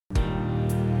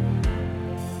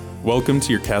Welcome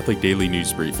to your Catholic Daily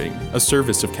News Briefing, a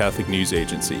service of Catholic News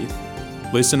Agency.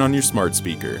 Listen on your smart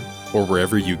speaker or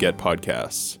wherever you get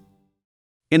podcasts.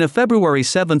 In a February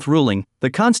 7th ruling, the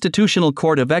Constitutional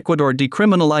Court of Ecuador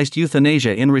decriminalized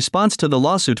euthanasia in response to the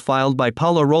lawsuit filed by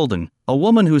Paula Roldan, a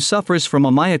woman who suffers from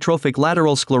amyotrophic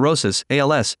lateral sclerosis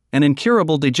 (ALS), an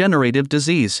incurable degenerative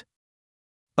disease.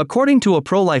 According to a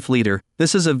pro-life leader,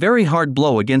 this is a very hard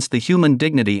blow against the human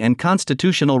dignity and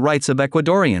constitutional rights of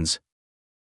Ecuadorians.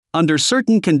 Under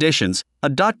certain conditions, a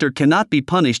doctor cannot be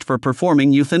punished for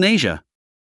performing euthanasia.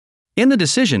 In the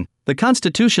decision, the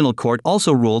Constitutional Court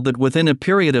also ruled that within a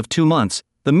period of 2 months,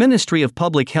 the Ministry of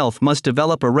Public Health must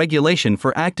develop a regulation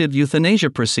for active euthanasia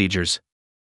procedures.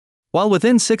 While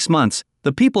within 6 months,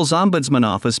 the People's Ombudsman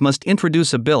Office must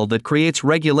introduce a bill that creates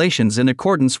regulations in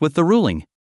accordance with the ruling.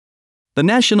 The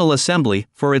National Assembly,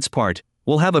 for its part,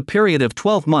 will have a period of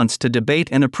 12 months to debate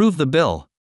and approve the bill.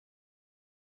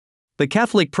 The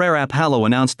Catholic prayer app Hallow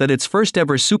announced that its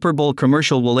first-ever Super Bowl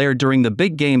commercial will air during the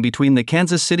big game between the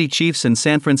Kansas City Chiefs and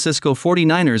San Francisco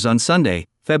 49ers on Sunday,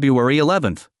 February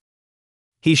 11th.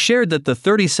 He shared that the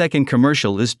 30-second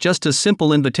commercial is just a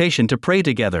simple invitation to pray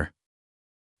together.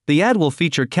 The ad will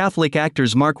feature Catholic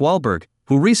actors Mark Wahlberg,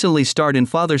 who recently starred in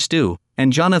Father Stu,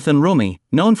 and Jonathan Roumie,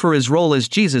 known for his role as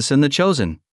Jesus in The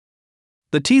Chosen.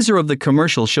 The teaser of the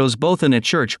commercial shows both in a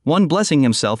church, one blessing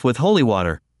himself with holy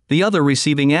water, the other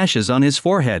receiving ashes on his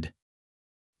forehead.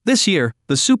 This year,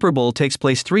 the Super Bowl takes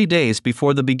place 3 days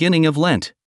before the beginning of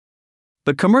Lent.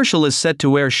 The commercial is set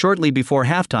to air shortly before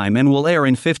halftime and will air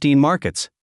in 15 markets.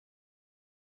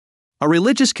 A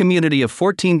religious community of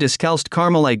 14 Discalced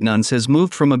Carmelite nuns has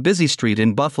moved from a busy street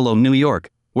in Buffalo, New York,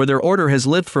 where their order has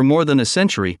lived for more than a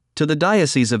century, to the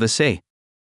Diocese of St.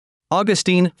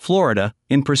 Augustine, Florida,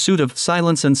 in pursuit of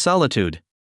silence and solitude.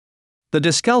 The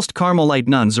Discalced Carmelite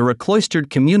nuns are a cloistered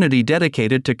community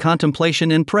dedicated to contemplation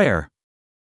and prayer.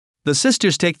 The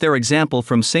sisters take their example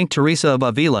from St. Teresa of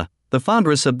Avila, the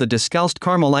foundress of the Discalced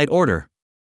Carmelite order.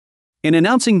 In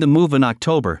announcing the move in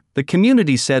October, the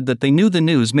community said that they knew the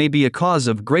news may be a cause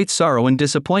of great sorrow and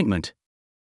disappointment.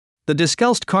 The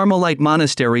Discalced Carmelite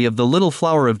Monastery of the Little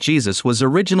Flower of Jesus was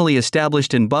originally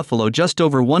established in Buffalo just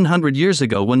over 100 years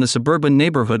ago when the suburban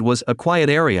neighborhood was a quiet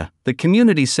area, the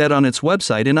community said on its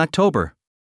website in October.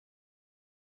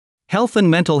 Health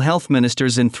and mental health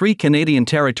ministers in 3 Canadian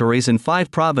territories and 5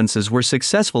 provinces were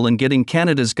successful in getting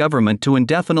Canada's government to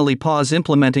indefinitely pause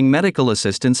implementing medical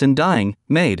assistance in dying,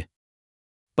 MAID.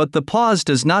 But the pause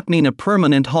does not mean a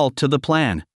permanent halt to the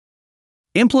plan.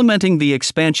 Implementing the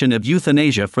expansion of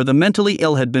euthanasia for the mentally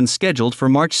ill had been scheduled for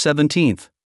March 17.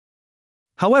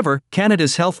 However,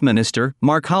 Canada's Health Minister,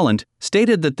 Mark Holland,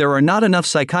 stated that there are not enough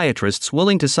psychiatrists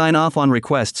willing to sign off on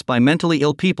requests by mentally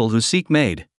ill people who seek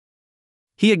MAID.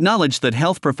 He acknowledged that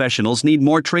health professionals need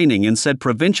more training and said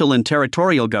provincial and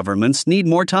territorial governments need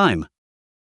more time.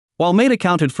 While MAID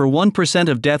accounted for 1%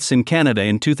 of deaths in Canada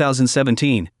in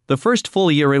 2017, the first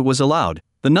full year it was allowed,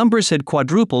 the numbers had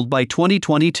quadrupled by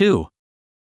 2022.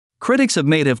 Critics of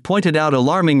MAID have pointed out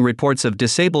alarming reports of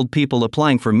disabled people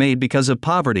applying for MAID because of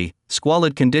poverty,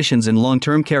 squalid conditions in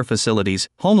long-term care facilities,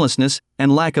 homelessness,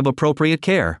 and lack of appropriate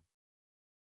care.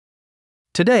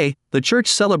 Today, the Church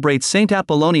celebrates Saint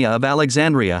Apollonia of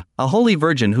Alexandria, a holy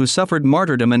virgin who suffered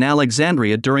martyrdom in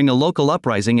Alexandria during a local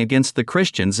uprising against the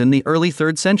Christians in the early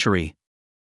 3rd century.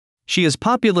 She is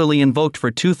popularly invoked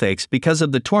for toothaches because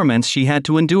of the torments she had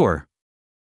to endure.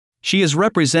 She is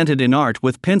represented in art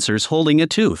with pincers holding a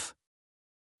tooth.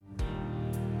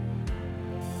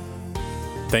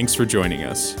 Thanks for joining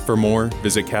us. For more,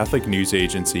 visit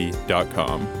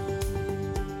CatholicNewsAgency.com.